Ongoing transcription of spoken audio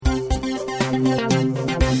So we are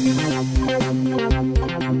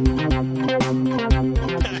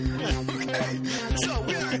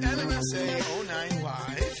NMSA 09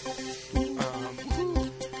 Live.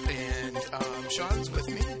 And Sean's with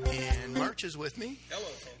me, and March is with me. Hello,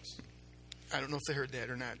 folks. I don't know if they heard that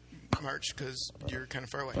or not, March, because you're kind of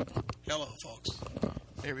far away. Hello, folks.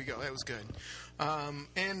 There we go. That was good.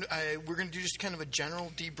 We're going to do just kind of a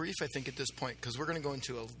general debrief, I think, at this point, because we're going to go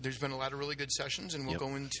into there's been a lot of really good sessions, and we'll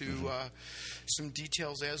go into some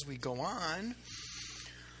details as we go on.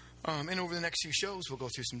 And over the next few shows, we'll go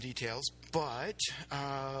through some details. But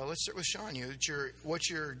let's start with Sean. What's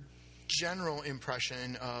your general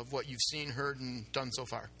impression of what you've seen, heard, and done so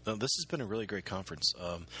far? This has been a really great conference.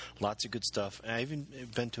 Lots of good stuff. I've even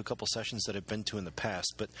been to a couple sessions that I've been to in the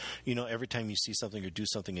past. But, every time you see something or do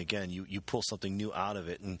something again, you pull something new out of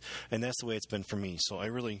it. And that's the way it's been for me. So I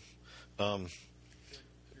really I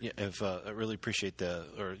really appreciate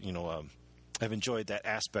I've enjoyed that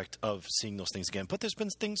aspect of seeing those things again. But there's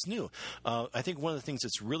been things new. I think one of the things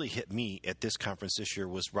that's really hit me at this conference this year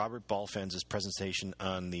was Robert Balfanz's presentation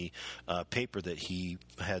on the paper that he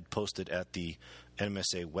had posted at the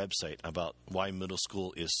NMSA website about why middle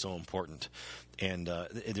school is so important. And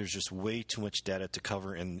there's just way too much data to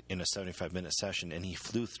cover in a 75-minute session, and he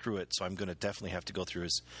flew through it, so I'm going to definitely have to go through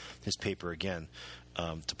his paper again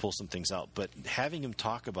to pull some things out. But having him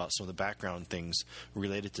talk about some of the background things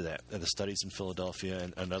related to that, the studies in Philadelphia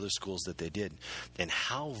and other schools that they did, and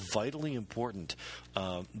how vitally important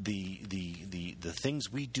the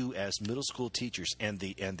things we do as middle school teachers and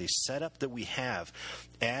the setup that we have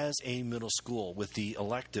as a middle school with the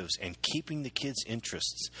electives and keeping the kids'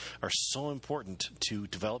 interests are so important to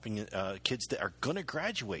developing kids that are going to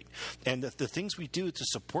graduate, and the things we do to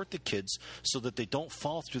support the kids so that they don't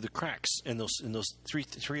fall through the cracks in those three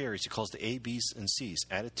areas he calls the A, B's, and C's: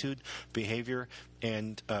 attitude, behavior,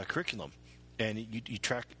 and curriculum. And you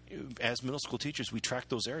track, as middle school teachers, we track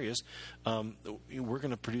those areas. We're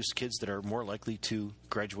going to produce kids that are more likely to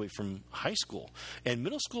graduate from high school. And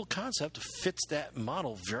middle school concept fits that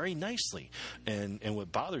model very nicely. And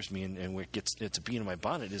what bothers me and what it's a bee in my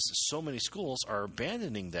bonnet is so many schools are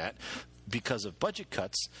abandoning that because of budget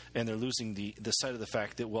cuts, and they're losing the sight of the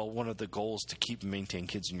fact that, well, one of the goals to keep and maintain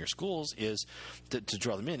kids in your schools is to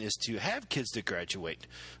draw them in, is to have kids that graduate.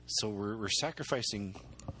 So we're sacrificing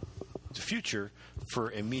the future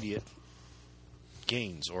for immediate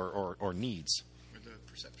gains or needs. Or the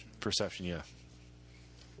Perception, yeah.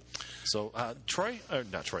 So,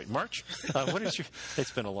 March, what is your...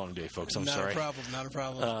 It's been a long day, folks. I'm sorry. Not a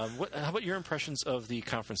problem. How about your impressions of the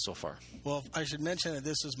conference so far? Well, I should mention that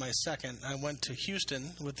this is my second. I went to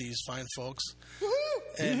Houston with these fine folks.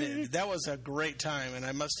 And that was a great time, and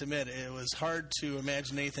I must admit, it was hard to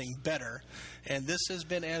imagine anything better. And this has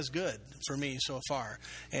been as good for me so far.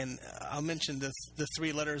 And I'll mention the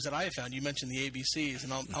three letters that I found. You mentioned the ABCs,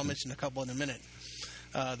 and I'll mention a couple in a minute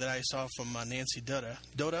that I saw from Nancy Doda.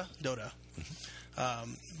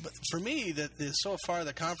 But for me, so far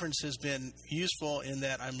the conference has been useful in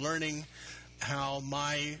that I'm learning how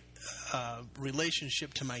my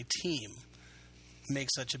relationship to my team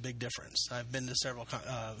makes such a big difference. I've been to several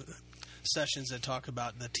sessions that talk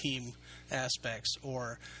about the team aspects,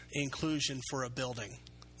 or inclusion for a building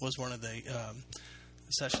was one of the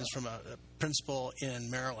sessions from a principal in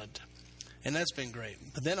Maryland. And that's been great.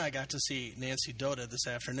 But then I got to see Nancy Doda this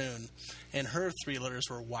afternoon, and her three letters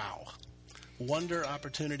were WOW. Wonder,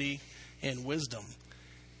 opportunity, and wisdom.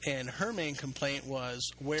 And her main complaint was,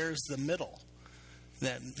 where's the middle?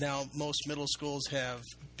 That now most middle schools have,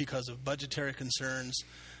 because of budgetary concerns,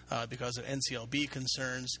 because of NCLB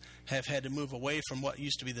concerns, have had to move away from what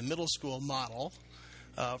used to be the middle school model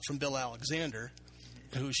from Bill Alexander,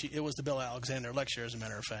 it was the Bill Alexander lecture, as a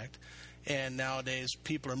matter of fact. And nowadays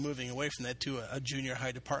people are moving away from that to a junior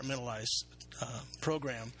high departmentalized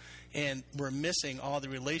program. And we're missing all the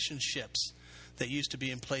relationships that used to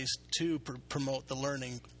be in place to promote the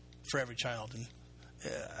learning for every child. And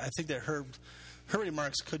I think that her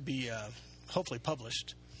remarks could be hopefully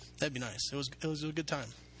published. That'd be nice. It was a good time.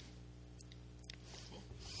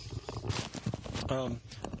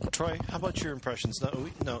 Troy, how about your impressions?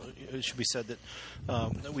 No, it should be said that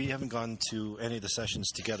we haven't gone to any of the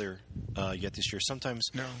sessions together yet this year. Sometimes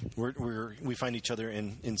we find each other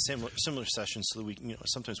in similar sessions, so that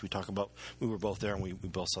sometimes we talk about we were both there and we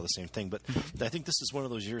both saw the same thing. But I think this is one of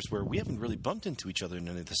those years where we haven't really bumped into each other in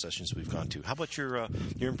any of the sessions we've gone to. How about your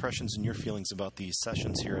impressions and your feelings about the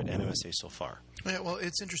sessions here at NMSA so far? Yeah, well,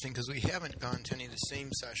 it's interesting because we haven't gone to any of the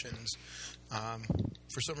same sessions.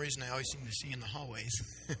 For some reason, I always seem to see in the hallways.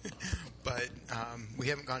 But we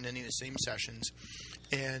haven't gone to any of the same sessions.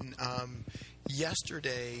 And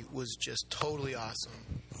yesterday was just totally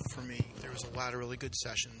awesome for me. There was a lot of really good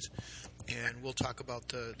sessions, and we'll talk about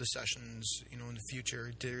the sessions, in the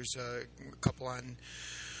future. There's a couple on.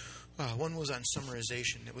 One was on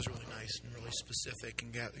summarization. It was really nice and really specific,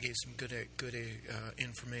 and gave some good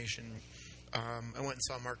information. I went and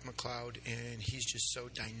saw Mark McLeod, and he's just so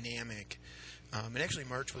dynamic. And actually,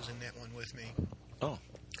 March was in that one with me. Oh.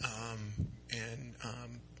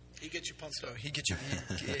 He gets you pumped up. He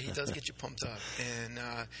does get you pumped up, and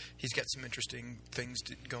he's got some interesting things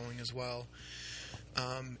going as well.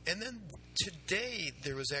 And then today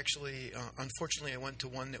there was actually, unfortunately, I went to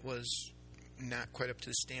one that was not quite up to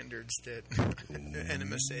the standards that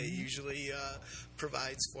NMSA usually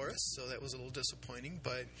provides for us, so that was a little disappointing.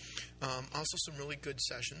 But also some really good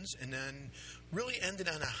sessions, and then really ended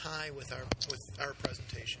on a high with our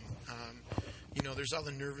presentation. There's all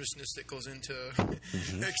the nervousness that goes into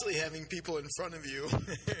actually having people in front of you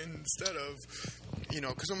instead of,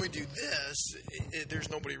 because when we do this, there's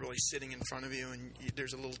nobody really sitting in front of you, and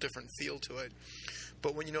there's a little different feel to it.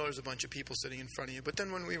 But when there's a bunch of people sitting in front of you. But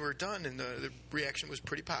then when we were done and the reaction was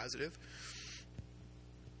pretty positive,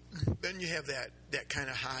 then you have that kind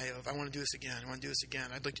of high of, I want to do this again,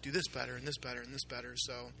 I'd like to do this better and this better and this better.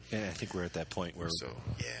 So yeah, I think we're at that point where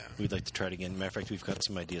we'd like to try it again. Matter of fact, we've got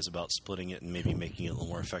some ideas about splitting it and maybe making it a little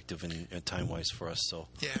more effective and time-wise for us. So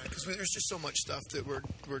yeah, because there's just so much stuff that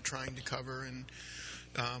we're trying to cover, and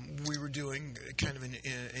we were doing kind of an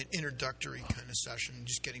introductory kind of session,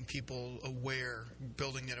 just getting people aware,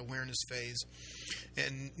 building that awareness phase.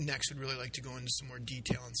 And next, we'd really like to go into some more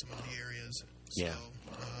detail on some of the areas. So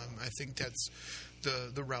I think that's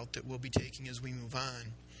the route that we'll be taking as we move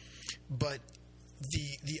on. But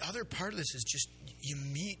the other part of this is just you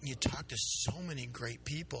meet and you talk to so many great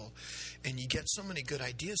people, and you get so many good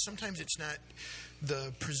ideas. Sometimes it's not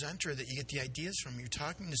the presenter that you get the ideas from. You're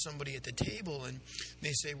talking to somebody at the table, and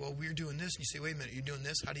they say, well, we're doing this. And you say, wait a minute, you're doing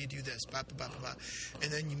this? How do you do this? Blah, blah, blah, blah.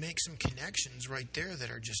 And then you make some connections right there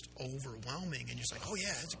that are just overwhelming. And you're just like, oh,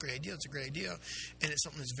 yeah, that's a great idea. That's a great idea. And it's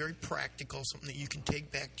something that's very practical, something that you can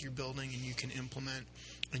take back to your building and you can implement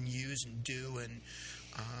and use and do. And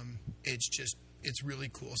it's really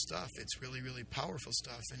cool stuff. It's really, really powerful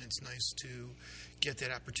stuff, and it's nice to get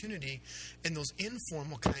that opportunity. And those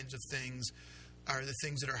informal kinds of things are the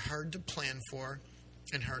things that are hard to plan for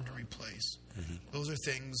and hard to replace. Mm-hmm. Those are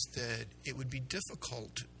things that it would be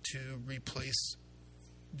difficult to replace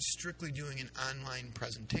strictly doing an online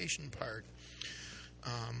presentation part,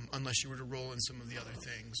 unless you were to roll in some of the other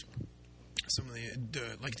things. Some of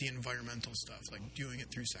the environmental stuff, like doing it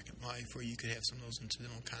through Second Life, where you could have some of those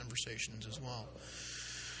incidental conversations as well.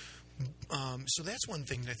 So that's one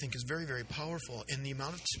thing that I think is very, very powerful. And the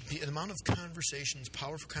amount of conversations,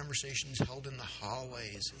 powerful conversations held in the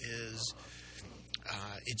hallways is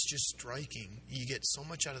it's just striking. You get so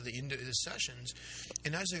much out of the sessions.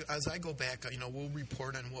 And as I go back, we'll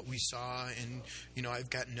report on what we saw, and I've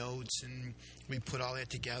got notes, and we put all that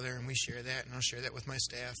together, and we share that, and I'll share that with my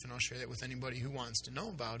staff, and I'll share that with anybody who wants to know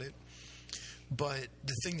about it. But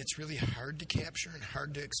the thing that's really hard to capture and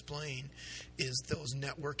hard to explain is those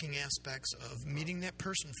networking aspects of meeting that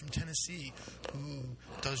person from Tennessee who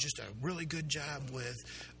does just a really good job with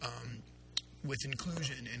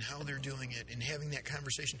inclusion and how they're doing it, and having that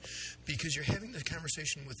conversation, because you're having the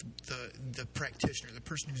conversation with the practitioner, the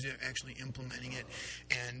person who's actually implementing it,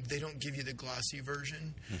 and they don't give you the glossy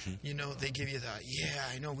version. Mm-hmm. They give you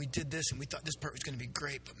I know we did this and we thought this part was going to be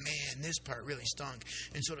great, but man, this part really stunk,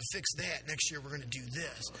 and so to fix that, next year we're going to do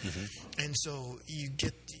this. Mm-hmm. And so you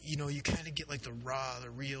get, you kind of get like the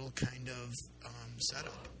real kind of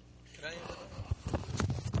setup. Can I?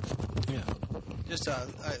 Yeah. Just,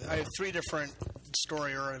 I have three different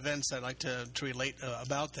story or events I'd like to relate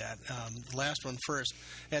about that. The last one first.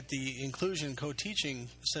 At the inclusion co-teaching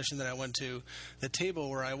session that I went to, the table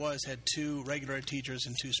where I was had 2 regular ed teachers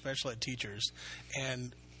and 2 special ed teachers.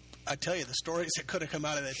 And I tell you, the stories that could have come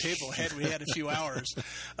out of that table had we had a few hours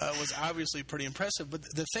was obviously pretty impressive. But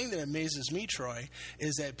the thing that amazes me, Troy,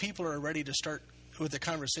 is that people are ready to start with the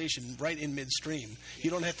conversation right in midstream.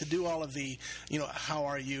 You don't have to do all of the, how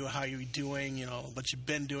are you doing, what you've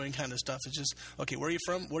been doing kind of stuff. It's just, okay, where are you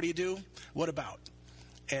from? What do you do? What about?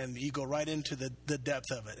 And you go right into the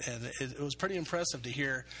depth of it. And it was pretty impressive to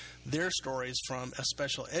hear their stories from a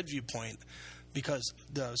special ed viewpoint, because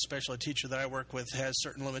the special ed teacher that I work with has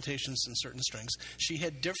certain limitations and certain strengths. She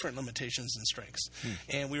had different limitations and strengths.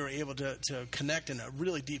 And we were able to connect in a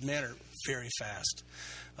really deep manner very fast.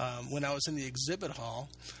 When I was in the exhibit hall,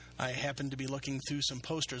 I happened to be looking through some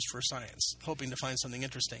posters for science, hoping to find something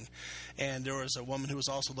interesting. And there was a woman who was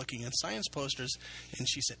also looking at science posters, and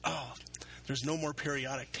she said, "Oh, there's no more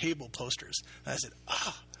periodic table posters." And I said,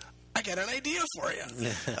 I got an idea for you.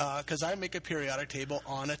 Because I make a periodic table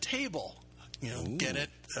on a table. Get it?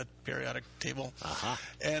 A periodic table. Uh-huh.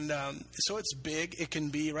 And so it's big. It can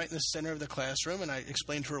be right in the center of the classroom. And I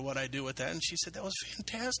explained to her what I do with that. And she said, that was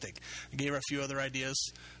fantastic. I gave her a few other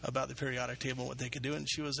ideas about the periodic table, what they could do. And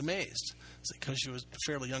she was amazed because she was a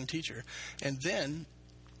fairly young teacher. And then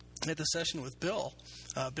at the session with Bill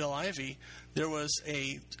Ivey, there was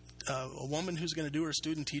a woman who's going to do her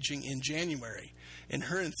student teaching in January. And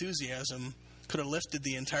her enthusiasm could have lifted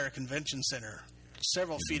the entire convention center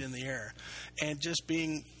several feet in the air. And just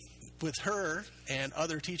being with her and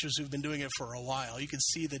other teachers who've been doing it for a while, you could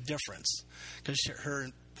see the difference. Because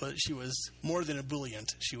she was more than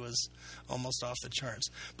ebullient. She was almost off the charts.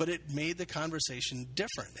 But it made the conversation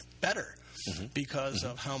different, better, because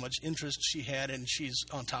of how much interest she had. And she's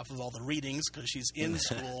on top of all the readings because she's in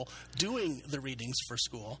school doing the readings for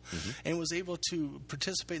school and was able to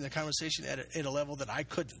participate in the conversation at a level that I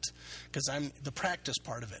couldn't because I'm the practice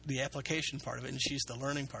part of it, the application part of it, and she's the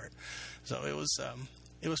learning part. So it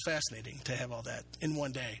was fascinating to have all that in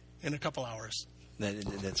one day, in a couple hours.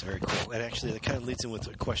 That's very cool. And actually, that kind of leads in with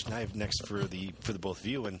a question I have next for the both of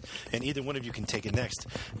you, and either one of you can take it next.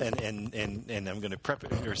 And I'm going to prep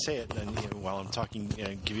it or say it while I'm talking,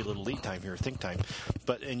 give you a little lead time here, think time.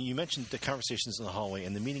 And you mentioned the conversations in the hallway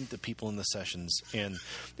and the meeting the people in the sessions, and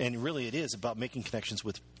really it is about making connections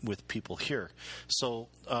with people here. So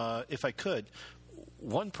if I could.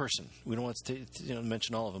 One person, we don't want to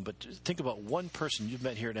mention all of them, but think about one person you've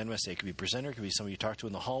met here at NMSA. It could be a presenter, it could be somebody you talked to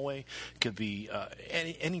in the hallway, it could be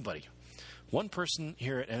anybody. One person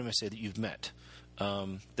here at NMSA that you've met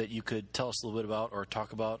that you could tell us a little bit about or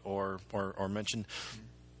talk about or mention.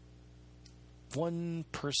 One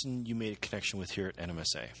person you made a connection with here at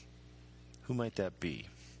NMSA. Who might that be?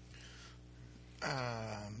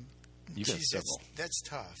 You got several. That's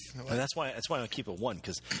tough. And that's why I keep it one,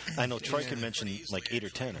 because I know Troy could mention like 8 or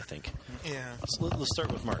 10, I think. Yeah. So let's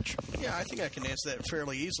start with March. Yeah, I think I can answer that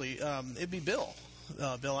fairly easily. It'd be Bill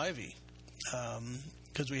Ivey,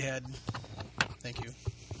 because we had. Thank you.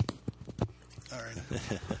 All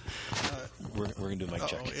right. We're going to do a mic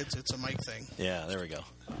check. It's a mic thing. Yeah, there we go.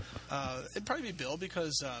 It'd probably be Bill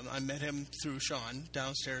because I met him through Sean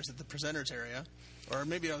downstairs at the presenters area. Or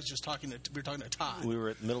maybe I was just we were talking to Todd. We were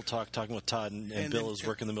at Middle Talk talking with Todd, and Bill is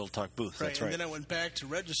working the Middle Talk booth. Right, That's right. And then I went back to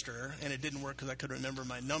register, and it didn't work because I couldn't remember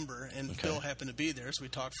my number, and Bill happened to be there, so we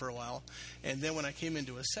talked for a while. And then when I came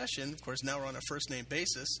into a session, of course, now we're on a first-name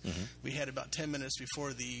basis. We had about 10 minutes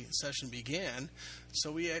before the session began,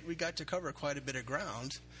 so we got to cover quite a bit of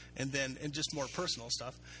ground, and just more personal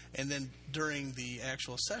stuff. And then during the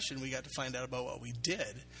actual session, we got to find out about what we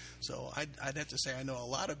did. So I'd have to say I know a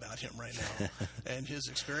lot about him right now and his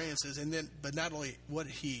experiences, but not only what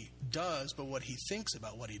he does, but what he thinks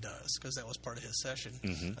about what he does, because that was part of his session.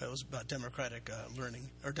 It was about democratic learning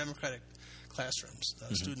or democratic classrooms,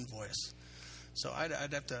 student voice. So I'd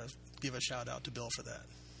have to give a shout out to Bill for that.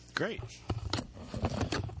 Great.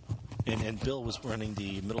 And Bill was running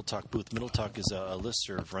the Middle Talk booth. Middle Talk is a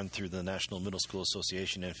listserv run through the National Middle School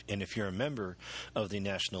Association. And if you're a member of the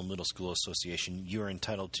National Middle School Association, you're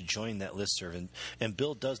entitled to join that listserv. And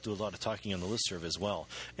Bill does do a lot of talking on the listserv as well.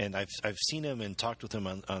 And I've seen him and talked with him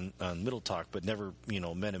on Middle Talk, but never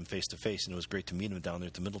met him face to face. And it was great to meet him down there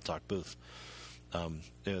at the Middle Talk booth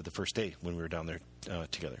the first day when we were down there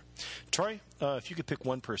together. Troy, if you could pick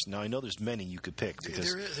one person. Now, I know there's many you could pick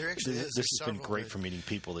because there actually is. This has been great for meeting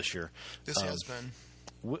people this year. This has been.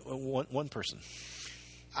 One person.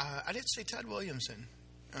 I'd have to say Todd Williamson.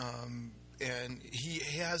 And he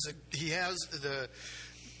has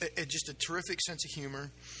just a terrific sense of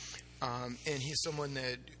humor. And he's someone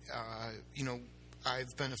that,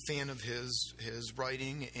 I've been a fan of his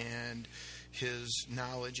writing and his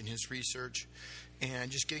knowledge and his research,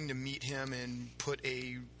 and just getting to meet him and put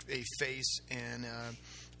a face and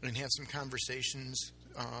have some conversations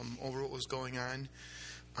over what was going on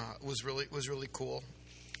was really cool.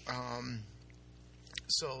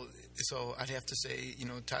 So I'd have to say,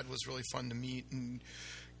 Todd was really fun to meet and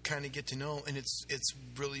kind of get to know, and it's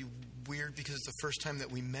really weird because it's the first time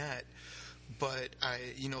that we met. But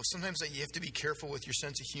sometimes you have to be careful with your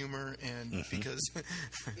sense of humor, and because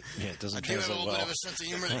it doesn't I do have a translate little well. bit of a sense of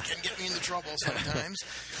humor that can get me into trouble sometimes.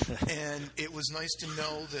 And it was nice to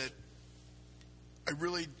know that I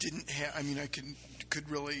really didn't have. I mean, I could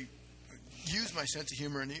really use my sense of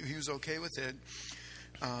humor, and he was okay with it.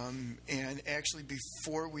 And actually,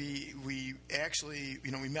 before we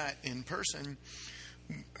met in person,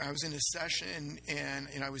 I was in a session,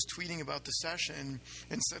 and I was tweeting about the session,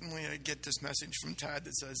 and suddenly I get this message from Todd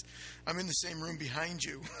that says, "I'm in the same room behind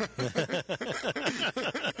you." And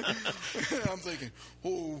I'm thinking,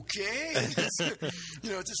 okay. And it's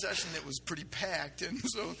a session that was pretty packed, and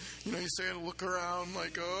so, you start to look around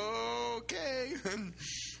like, oh, okay.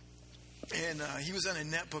 And he was on a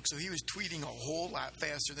netbook, so he was tweeting a whole lot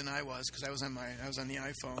faster than I was, because I was on the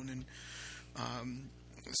iPhone, and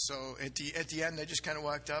so at the end, I just kind of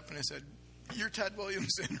walked up and I said, "You're Todd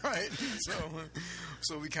Williamson, right?"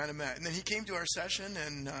 So we kind of met, and then he came to our session,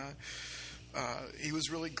 and he was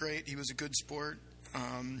really great. He was a good sport.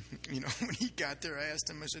 When he got there, I asked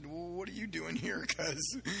him, I said, "Well, what are you doing here?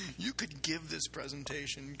 Because you could give this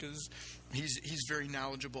presentation," because he's very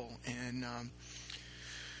knowledgeable, and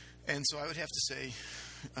so I would have to say,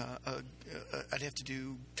 I'd have to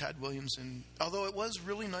do Todd Williamson. Although it was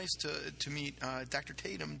really nice to meet Dr.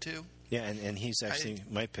 Tatum too. Yeah, and he's actually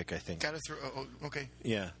my pick, I think. Got to throw. Oh, okay.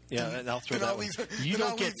 Yeah, and I'll throw that one. You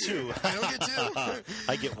don't get two. I don't get two.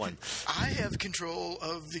 I get one. I have control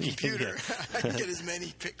of the computer. I can get as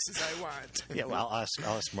many picks as I want. Yeah, well,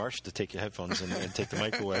 I'll ask Marsh to take your headphones and take the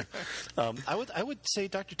mic away. I would say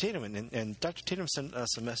Dr. Tatum, and Dr. Tatum sent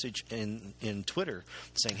us a message in Twitter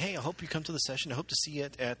saying, "Hey, I hope you come to the session. I hope to see you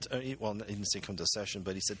at well, he didn't say come to the session,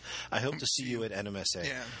 but he said, I hope to see you at NMSA."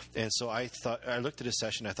 Yeah. And so I looked at his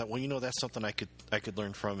session. I thought, well, that's something I could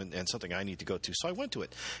learn from, and something I need to go to. So I went to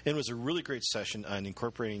it, and it was a really great session on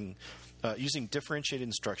incorporating using differentiated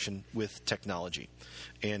instruction with technology,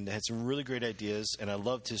 and had some really great ideas. And I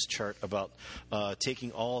loved his chart about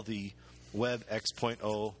taking all the Web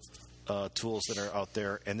X.0 tools that are out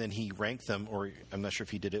there, and then he ranked them, or I'm not sure if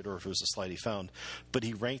he did it or if it was a slide he found, but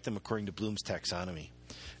he ranked them according to Bloom's taxonomy.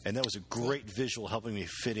 And that was a great visual, helping me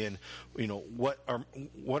fit in. What are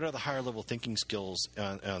the higher level thinking skills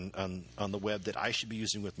on the web that I should be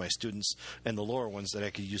using with my students, and the lower ones that I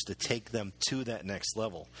could use to take them to that next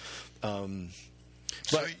level.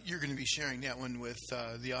 So you're going to be sharing that one with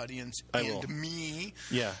the audience and me.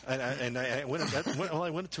 Yeah, and I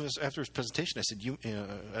went to his after his presentation. I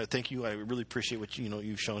said, "Thank you. I really appreciate what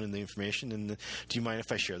you've shown in the information. And do you mind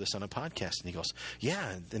if I share this on a podcast?" And he goes,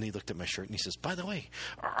 "Yeah." And then he looked at my shirt and he says, "By the way,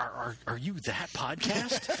 are you that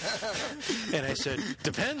podcast?" And I said,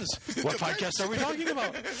 "Depends. What podcast are we talking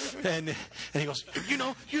about?" And he goes, "You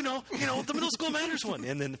know, the Middle School Matters one."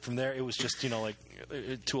 And then from there, it was just like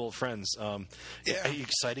two old friends.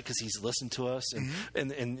 Excited because he's listened to us,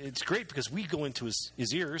 and it's great because we go into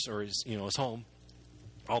his ears or his home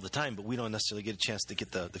all the time, but we don't necessarily get a chance to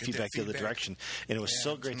get the feedback the other direction. And it was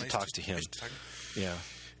so great to talk to him. Yeah,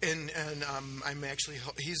 and I'm actually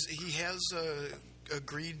he has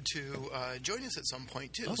agreed to join us at some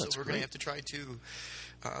point too. So we're going to have to try to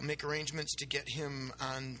make arrangements to get him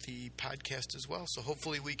on the podcast as well. So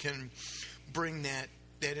hopefully we can bring that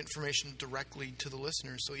information directly to the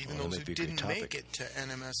listeners, so even those who didn't make it to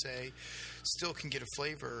NMSA still can get a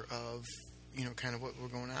flavor of kind of what we're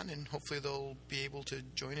going on, and hopefully they'll be able to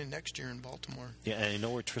join in next year in Baltimore. Yeah, and I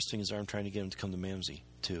know we're twisting his arm trying to get him to come to Mamsie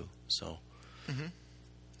too. So,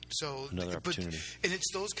 so another opportunity. And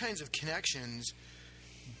it's those kinds of connections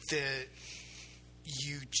that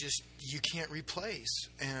you can't replace,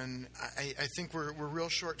 and I think we're real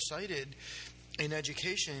short-sighted in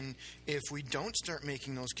education if we don't start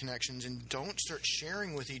making those connections and don't start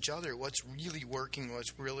sharing with each other what's really working,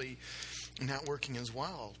 what's really not working as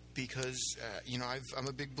well. Because I'm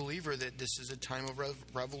a big believer that this is a time of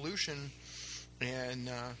revolution, and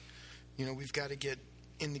we've got to get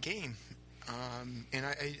in the game. And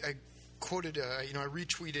I quoted, I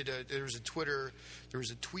retweeted. There was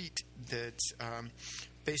a tweet that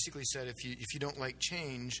basically said, if you don't like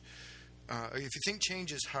change. If you think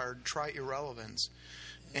change is hard, try irrelevance.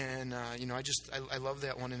 And I love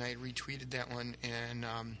that one, and I retweeted that one, and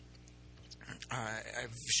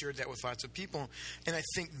I've shared that with lots of people. And I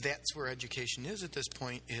think that's where education is at this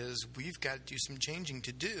point. Is we've got to do some changing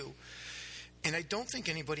to do. And I don't think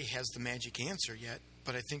anybody has the magic answer yet,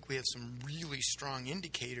 but I think we have some really strong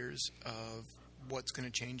indicators of what's going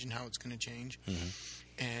to change and how it's going to change.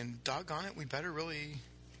 And doggone it, we better really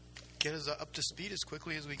get us up to speed as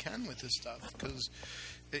quickly as we can with this stuff, because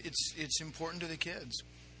it's important to the kids.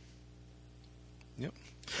 Yep.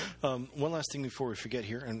 One last thing before we forget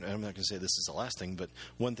here, and I'm not going to say this is the last thing, but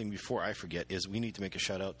one thing before I forget is we need to make a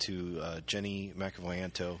shout out to Jenny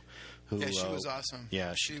McAvoyanto, who she was awesome.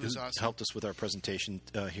 Yeah, she was awesome. Helped us with our presentation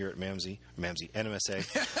here at NMSA.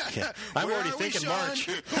 Yeah. I'm Where already are we, thinking Sean? March.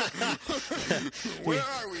 Where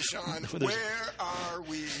are we, Sean? Where are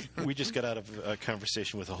we? We just got out of a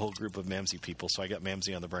conversation with a whole group of Mamsie people, so I got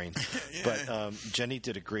Mamsie on the brain. Yeah. But Jenny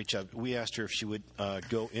did a great job. We asked her if she would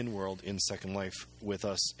go in-world in Second Life with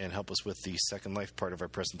us and help us with the Second Life part of our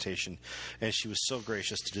presentation, and she was so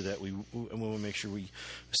gracious to do that. We want to make sure we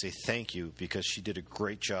say thank you, because she did a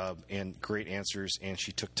great job and great answers, and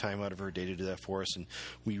she took time out of her day to do that for us, and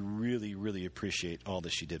we really, really appreciate all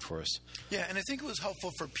that she did for us. Yeah, and I think it was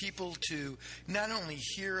helpful for people to not only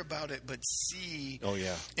hear about it, but see. Oh,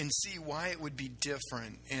 yeah. And see why it would be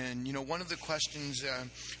different. And, one of the questions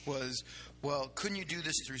was, well, couldn't you do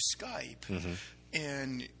this through Skype? Mm-hmm.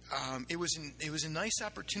 And it was a nice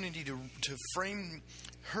opportunity to frame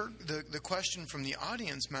the question from the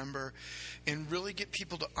audience member and really get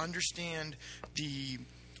people to understand the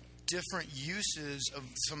different uses of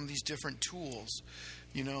some of these different tools,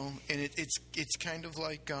 and it's kind of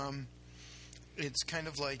like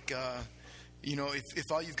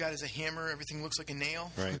if all you've got is a hammer, everything looks like a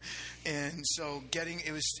nail. Right. And so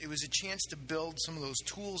it was a chance to build some of those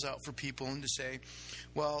tools out for people and to say,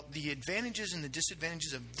 well, the advantages and the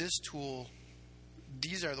disadvantages of this tool,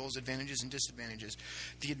 these are those advantages and disadvantages.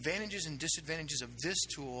 The advantages and disadvantages of this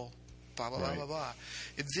tool, blah, blah, right. blah, blah, blah.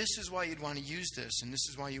 If this is why you'd want to use this and this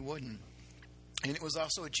is why you wouldn't. And it was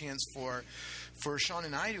also a chance for Sean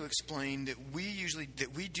and I to explain that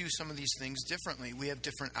we do some of these things differently. We have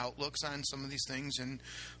different outlooks on some of these things and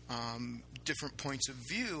different points of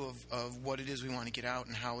view of what it is we want to get out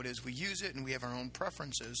and how it is we use it, and we have our own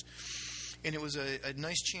preferences. And it was a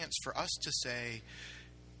nice chance for us to say,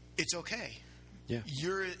 it's okay. Yeah.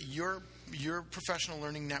 Your professional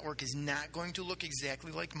learning network is not going to look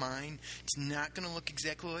exactly like mine. It's not going to look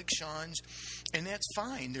exactly like Sean's. And that's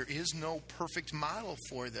fine. There is no perfect model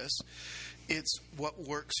for this. It's what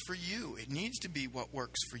works for you. It needs to be what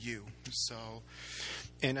works for you. So,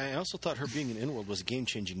 and I also thought her being in InWorld was a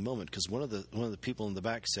game-changing moment, because one of the people in the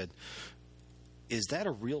back said, is that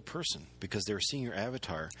a real person? Because they were seeing your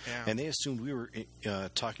avatar, and they assumed we were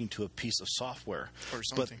talking to a piece of software. Or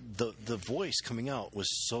something. But the voice coming out was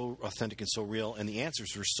so authentic and so real, and the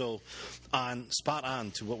answers were so spot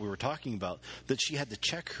on to what we were talking about, that she had to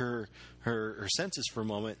check her senses for a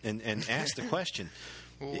moment and ask the question.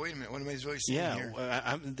 Well, wait a minute. What am I really saying here?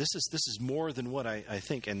 This is more than what I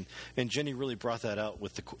think, and Jenny really brought that out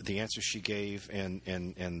with the answers she gave and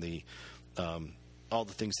the. All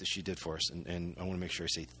the things that she did for us, and I want to make sure I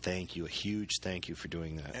say thank you, a huge thank you for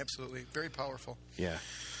doing that. Absolutely. Very powerful. Yeah.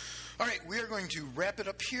 All right, we are going to wrap it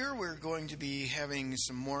up here. We're going to be having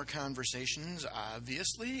some more conversations,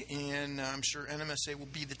 obviously, and I'm sure NMSA will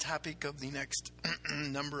be the topic of the next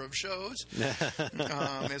number of shows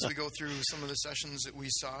as we go through some of the sessions that we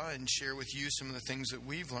saw and share with you some of the things that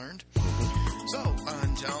we've learned. So,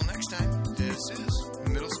 until next time, this is